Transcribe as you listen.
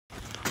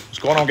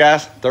going on,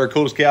 guys? Third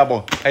coolest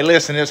cowboy. Hey,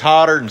 listen, it's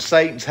hotter than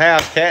Satan's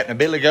house cat and a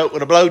billy goat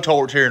with a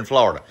blowtorch here in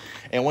Florida.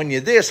 And when you're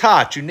this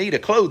hot, you need a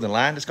clothing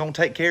line that's going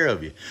to take care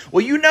of you.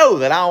 Well, you know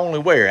that I only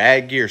wear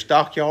Ag Gear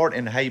Stockyard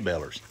and the hay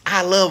balers.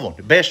 I love them.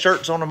 The best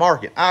shirts on the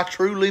market. I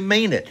truly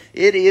mean it.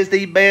 It is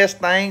the best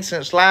thing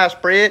since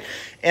sliced bread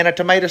and a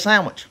tomato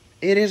sandwich.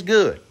 It is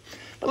good.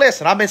 But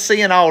listen, I've been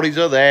seeing all these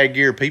other Ag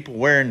Gear people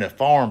wearing the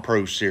Farm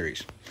Pro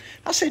series.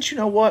 I said, you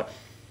know what?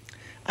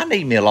 I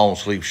need me a long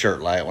sleeve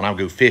shirt like that when I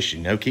go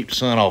fishing, you know, keep the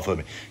sun off of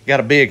me. Got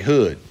a big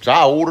hood. So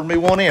I ordered me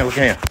one in. Look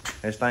at him.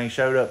 This thing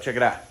showed up. Check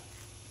it out.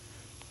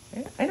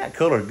 Ain't that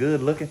color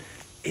good looking?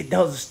 It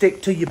doesn't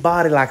stick to your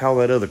body like all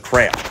that other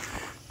crap.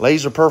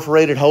 Laser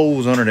perforated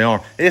holes under the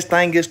arm. This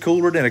thing gets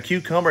cooler than a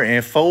cucumber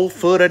and 4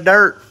 foot of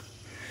dirt.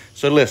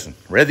 So listen,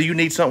 whether you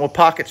need something with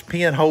pockets,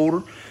 pen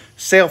holder,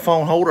 cell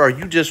phone holder, or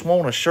you just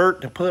want a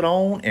shirt to put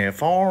on and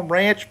farm,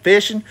 ranch,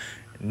 fishing,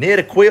 knit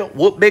a quilt,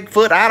 whoop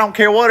Bigfoot, I don't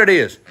care what it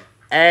is.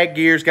 Ag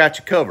Gear's got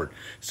you covered.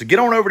 So get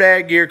on over to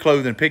Ag Gear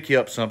Clothing and pick you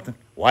up something.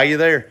 While you're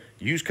there,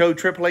 use code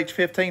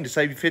TRIPLEH15 to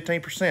save you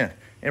 15%.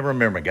 And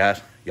remember,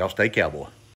 guys, y'all stay cowboy.